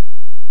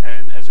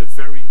 And as a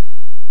very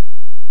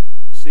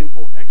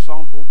simple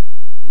example,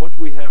 what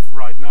we have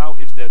right now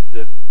is that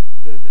the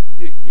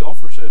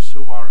officers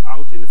who are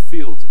out in the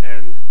field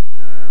and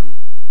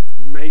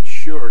make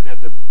sure that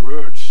the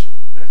birds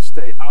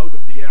stay out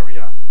of the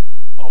area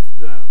of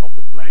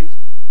the planes,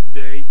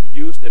 they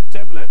use the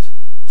tablet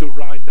to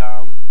write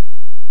down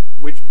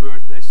which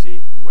birds they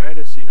see, where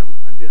they see them,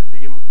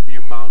 the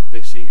amount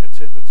they see,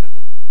 etc.,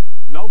 etc.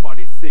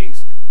 Nobody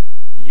thinks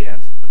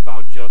yet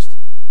about just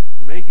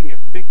making a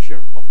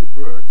picture of the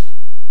birds,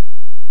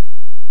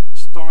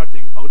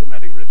 starting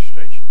automatic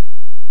registration.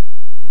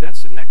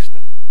 That's the next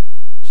step.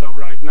 So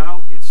right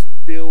now it's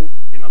still,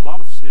 in a lot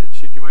of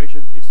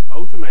situations, it's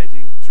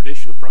automating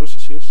traditional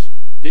processes,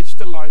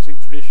 digitalizing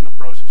traditional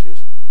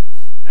processes,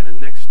 and the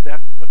next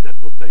step, but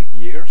that will take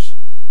years,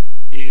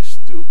 is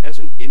to, as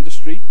an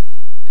industry,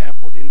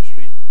 airport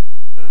industry,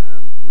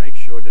 make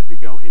sure that we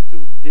go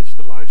into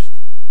digitalized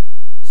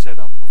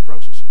setup of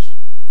processes.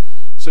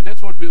 So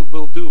that's what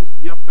we'll do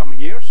the upcoming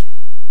years.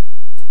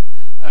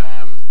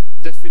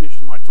 That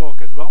finishes my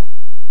talk as well.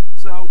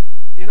 So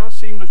in our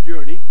seamless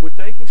journey, we're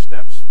taking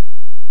steps.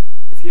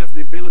 If you have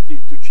the ability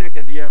to check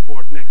at the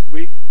airport next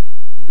week,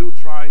 do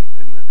try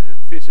and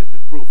visit the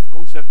proof of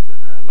concept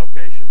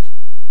locations.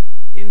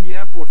 In the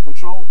airport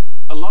control,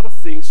 a lot of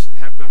things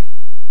happen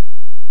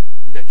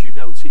that you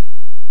don't see,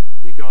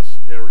 because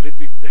they're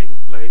literally taking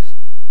place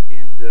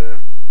in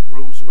the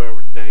rooms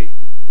where they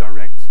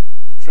direct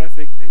the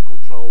traffic and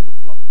control the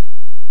flows.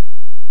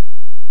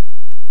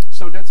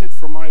 So that's it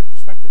from my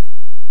perspective.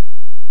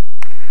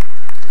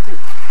 Thank you.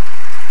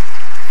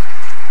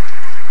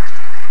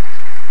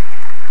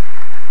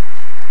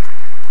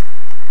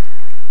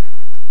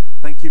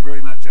 Thank you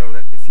very much,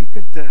 Aaldert. If you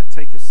could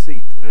take a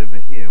seat over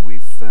here.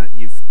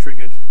 You've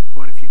triggered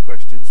quite a few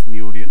questions from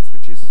the audience,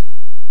 which is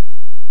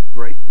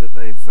great that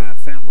they've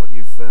found what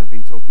you've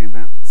been talking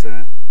about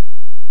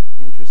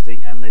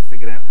interesting, and they've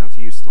figured out how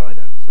to use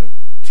Slido. So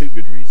two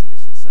good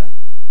reasons.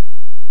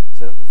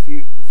 So a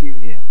few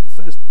here.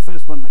 The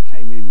first one that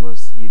came in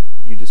was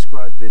you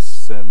described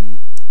this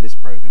this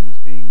program as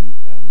being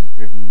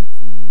driven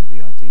from the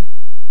IT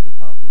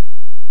department.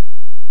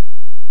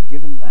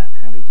 Given that,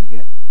 how did you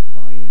get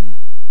buy-in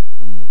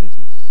from the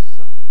business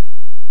side?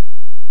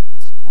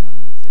 This common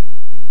thing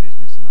between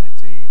business and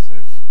IT.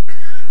 So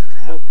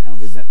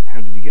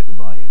how did you get the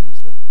buy-in was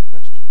the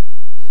question.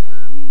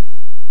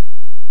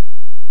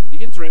 The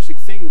interesting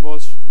thing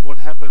was what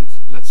happened,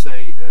 let's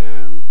say,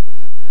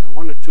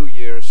 1 or 2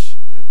 years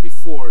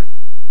before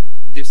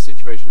this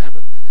situation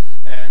happened.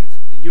 And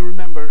you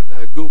remember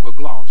Google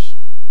Glass.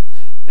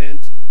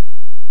 And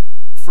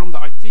from the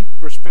IT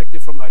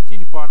perspective, from the IT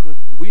department,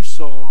 we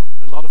saw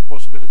a lot of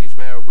possibilities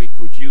where we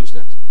could use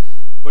that.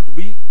 But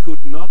we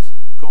could not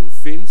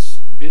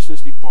convince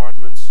business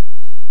departments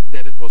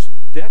that it was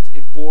that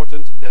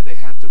important that they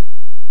had to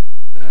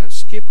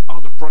skip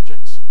other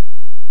projects.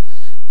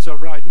 So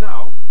right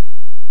now,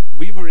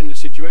 we were in the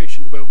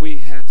situation where we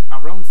had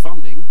our own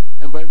funding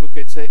and where we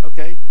could say,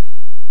 okay,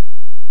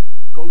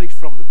 colleagues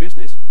from the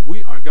business,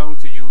 we are going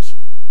to use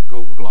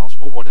Google Glass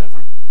or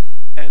whatever.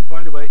 And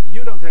by the way,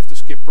 you don't have to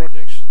skip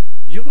projects.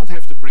 You don't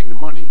have to bring the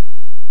money.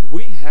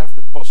 We have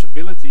the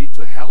possibility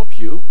to help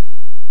you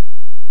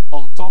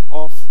on top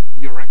of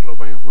your regular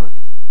way of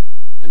working.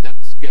 And that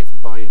gave the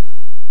buy-in.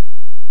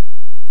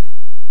 Okay.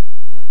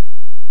 All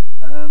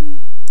right.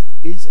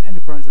 Is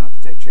enterprise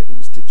architecture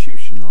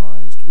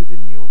institutionalized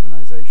within the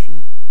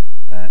organization?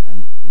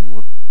 And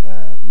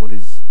what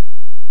is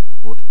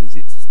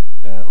its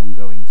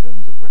ongoing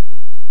terms of reference?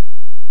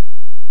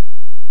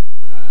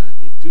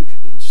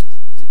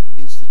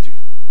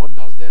 What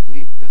does that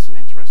mean? That's an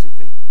interesting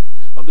thing.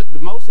 Well, the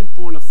most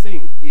important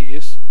thing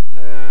is,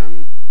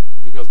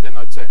 because then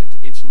I'd say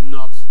it's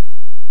not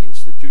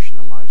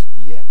institutionalized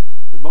yet.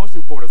 The most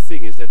important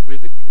thing is that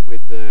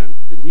with the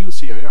new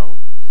CIO,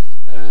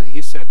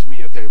 he said to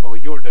me, okay, well,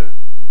 you're the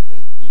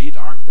lead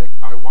architect.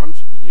 I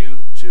want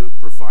you to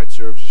provide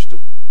services to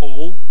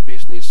all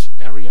business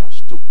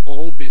areas, to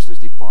all business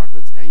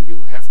departments, and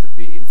you have to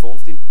be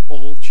involved in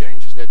all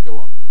changes that go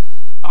on.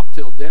 Up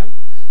till then,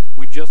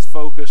 we just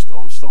focused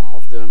on some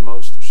of the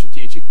most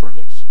strategic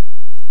projects.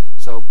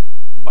 So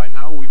by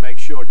now we make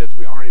sure that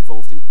we are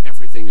involved in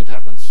everything that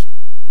happens.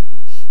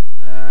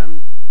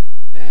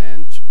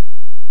 And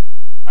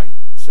I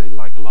say,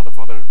 like a lot of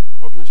other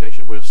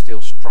organizations, we're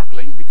still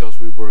struggling because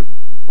we work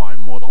by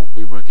model.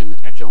 We work in an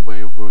agile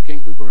way of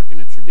working. We work in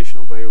a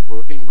traditional way of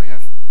working. We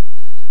have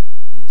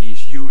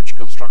these huge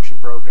construction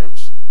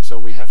programs, so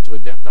we have to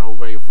adapt our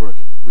way of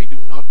working. We do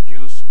not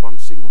use one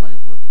single way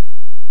of working.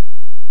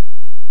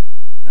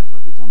 Sounds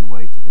like it's on the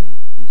way to being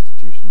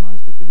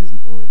institutionalized, if it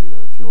isn't already,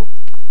 though. If you're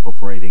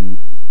operating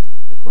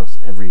across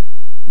every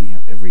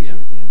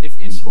if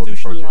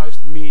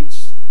institutionalized project.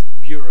 Means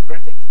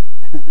bureaucratic.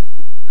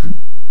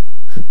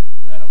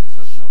 Well,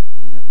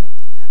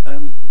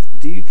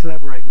 Do you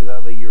collaborate with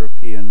other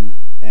European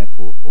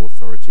airport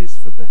authorities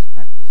for best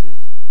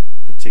practices,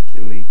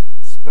 particularly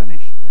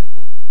Spanish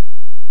airports?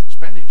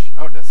 Spanish?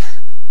 Oh, that's...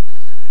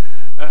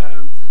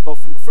 well,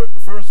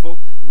 first of all,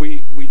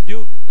 we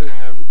do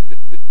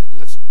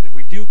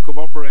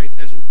cooperate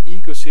as an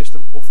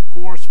ecosystem, of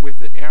course, with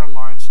the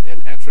airlines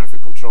and air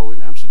traffic control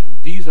in Amsterdam.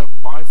 These are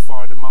by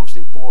far the most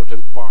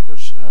important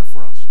partners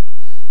for us.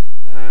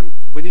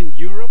 Within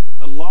Europe,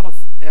 a lot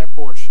of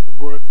airports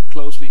work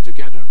closely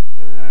together.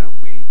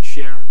 We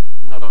share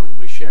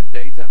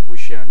data, we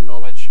share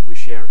knowledge, we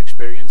share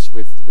experience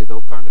with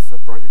all kind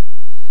of projects,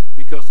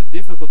 because the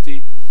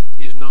difficulty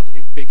is not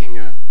in picking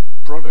a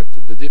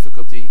product. The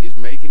difficulty is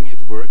making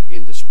it work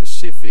in the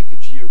specific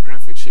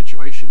geographic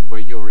situation where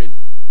you're in.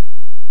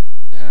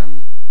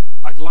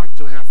 I'd like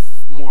to have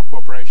more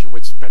cooperation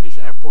with Spanish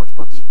airports,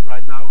 but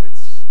right now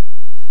it's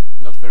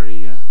not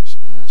very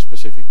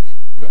specific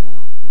going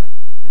on. Right,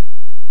 okay.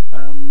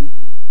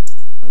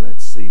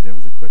 Let's see, there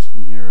was a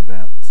question here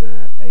about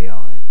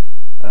AI.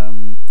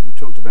 You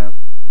talked about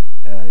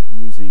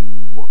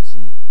using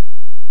Watson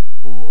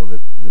for, or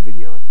the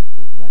video I think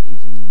talked about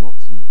using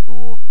Watson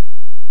for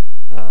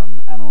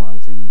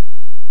analysing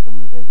some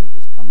of the data that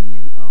was coming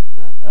in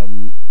after.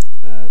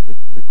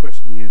 The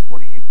question here is,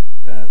 what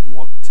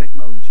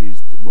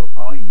technologies,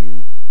 are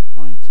you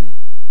trying to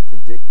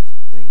predict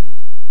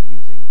things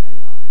using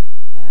AI?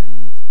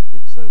 And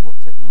if so, what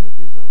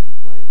technologies are in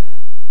play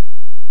there?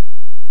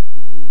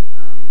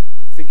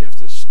 I think I have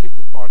to skip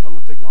the part on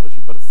the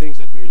technology, but the things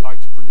that we like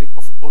to predict,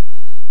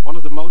 one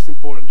of the most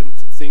important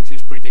things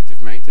is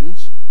predictive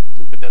maintenance,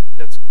 but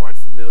that's quite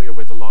familiar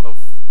with a lot of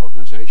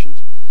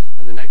organizations.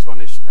 And the next one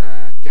is,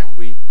 can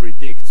we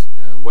predict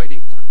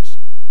waiting times?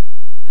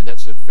 And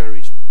that's a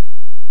very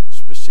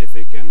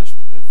specific and a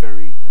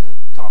very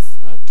tough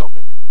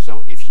topic.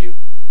 So if you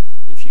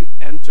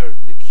enter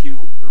the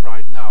queue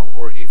right now,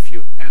 or if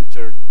you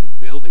enter the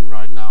building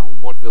right now,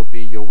 what will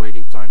be your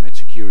waiting time at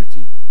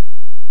security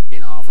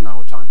in half an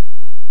hour time?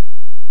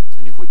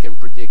 And if we can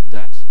predict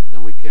that,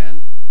 then we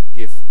can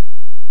give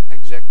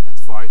exact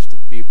advice to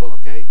people.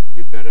 Okay,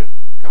 you'd better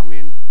come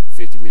in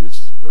 50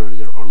 minutes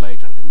earlier or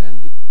later, and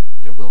then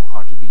there will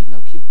hardly be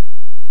no queue.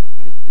 It's like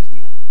going to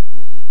Disneyland.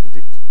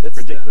 Yeah,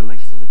 predict the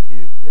length of the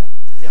queue. Yeah.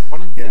 Yeah,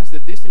 one of the things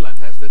that Disneyland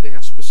has, that they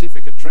have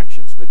specific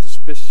attractions with the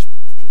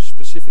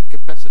specific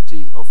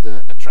capacity of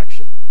the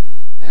attraction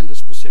and the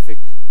specific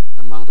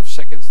amount of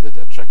seconds that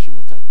the attraction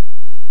will take.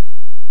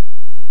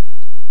 Yeah.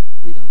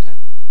 We don't have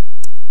that.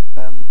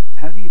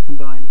 How do you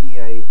combine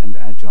EA and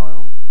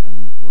Agile,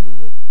 and what are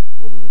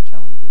the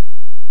challenges?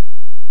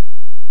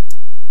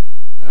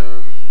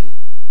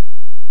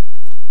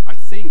 I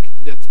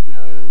think that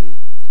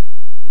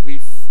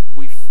we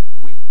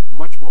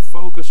much more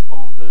focus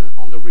on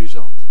the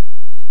result.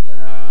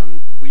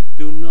 We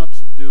do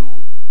not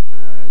do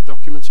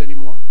documents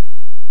anymore,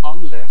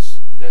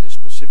 unless that is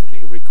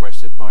specifically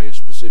requested by a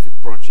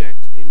specific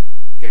project in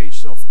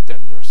case of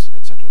tenders,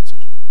 etc.,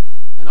 etc.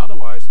 And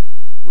otherwise,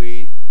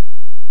 we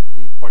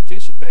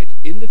participate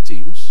in the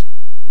teams.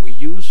 We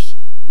use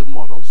the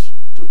models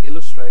to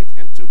illustrate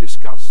and to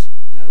discuss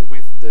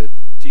with the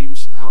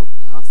teams how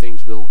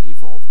things will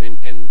evolve.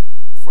 And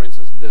for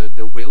instance,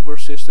 the Wilbur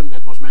system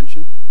that was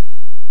mentioned,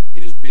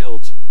 it is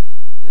built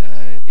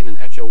in an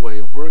agile way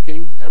of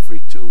working. Every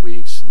 2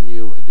 weeks,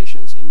 new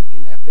additions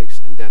in epics,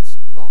 and that's,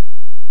 well,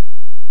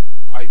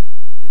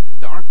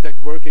 the architect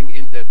working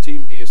in that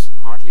team is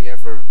hardly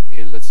ever,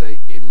 let's say,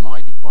 in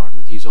my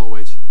department. He's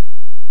always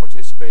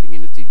participating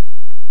in the team.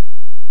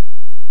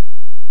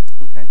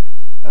 Okay,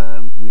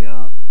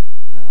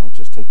 I'll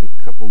just take a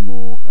couple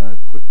more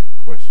quick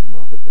questions.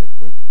 Well, I hope they're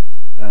quick.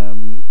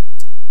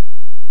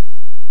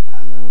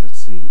 Let's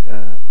see.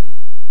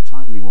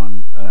 Timely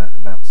one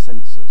about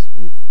sensors.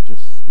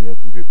 The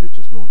Open Group has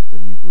just launched a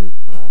new group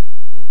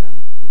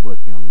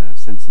working on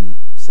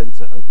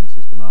sensor open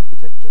system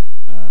architecture.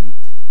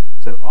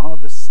 So are all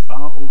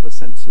the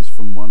sensors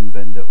from one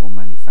vendor or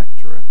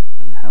manufacturer,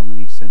 and how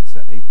many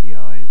sensor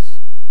APIs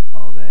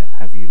are there?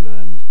 Have you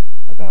learned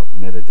about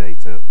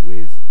metadata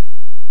with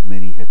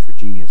many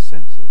heterogeneous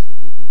sensors that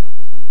you can help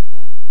us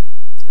understand? Or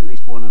at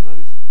least one of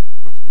those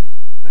questions.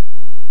 Take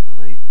one of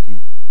those. Do you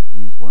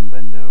use one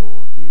vendor,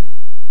 or do you?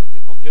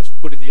 I'll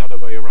just put it the other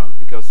way around,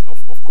 because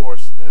of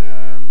course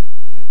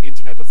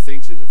Internet of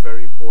Things is a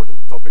very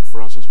important topic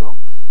for us as well.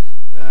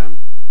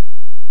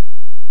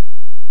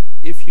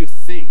 If you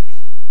think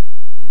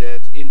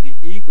that in the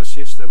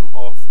ecosystem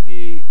of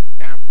the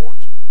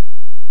airport,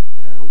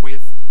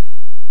 with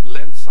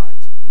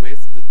landside,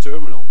 with the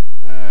terminal,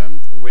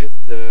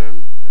 with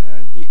the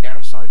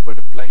airside where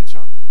the planes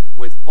are,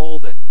 with all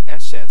the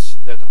assets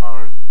that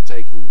are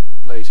taking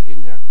place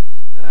in there,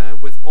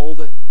 with all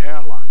the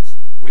airlines,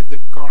 with the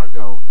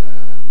cargo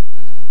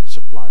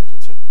suppliers,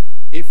 etc.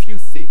 If you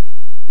think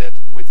that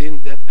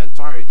within that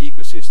entire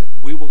ecosystem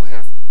we will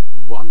have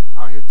one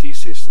IoT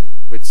system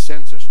with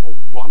sensors or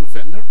one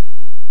vendor,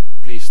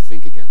 please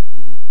think again.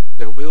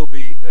 There will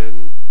be a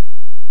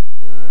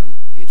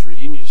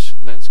heterogeneous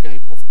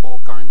landscape of all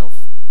kind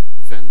of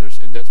vendors,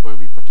 and that's where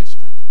we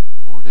participate.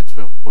 or that's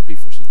what we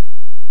foresee.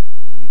 So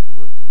they need to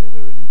work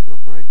together and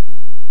interoperate. And,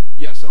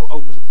 yeah, so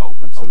open.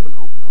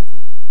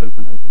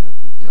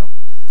 Yeah.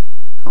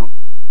 Well,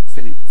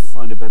 can't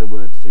find a better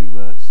word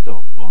to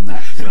stop on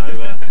that. So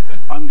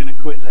I'm going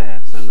to quit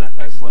there. So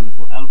that's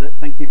wonderful. Aaldert,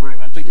 thank you very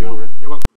much. Thank you. You're welcome.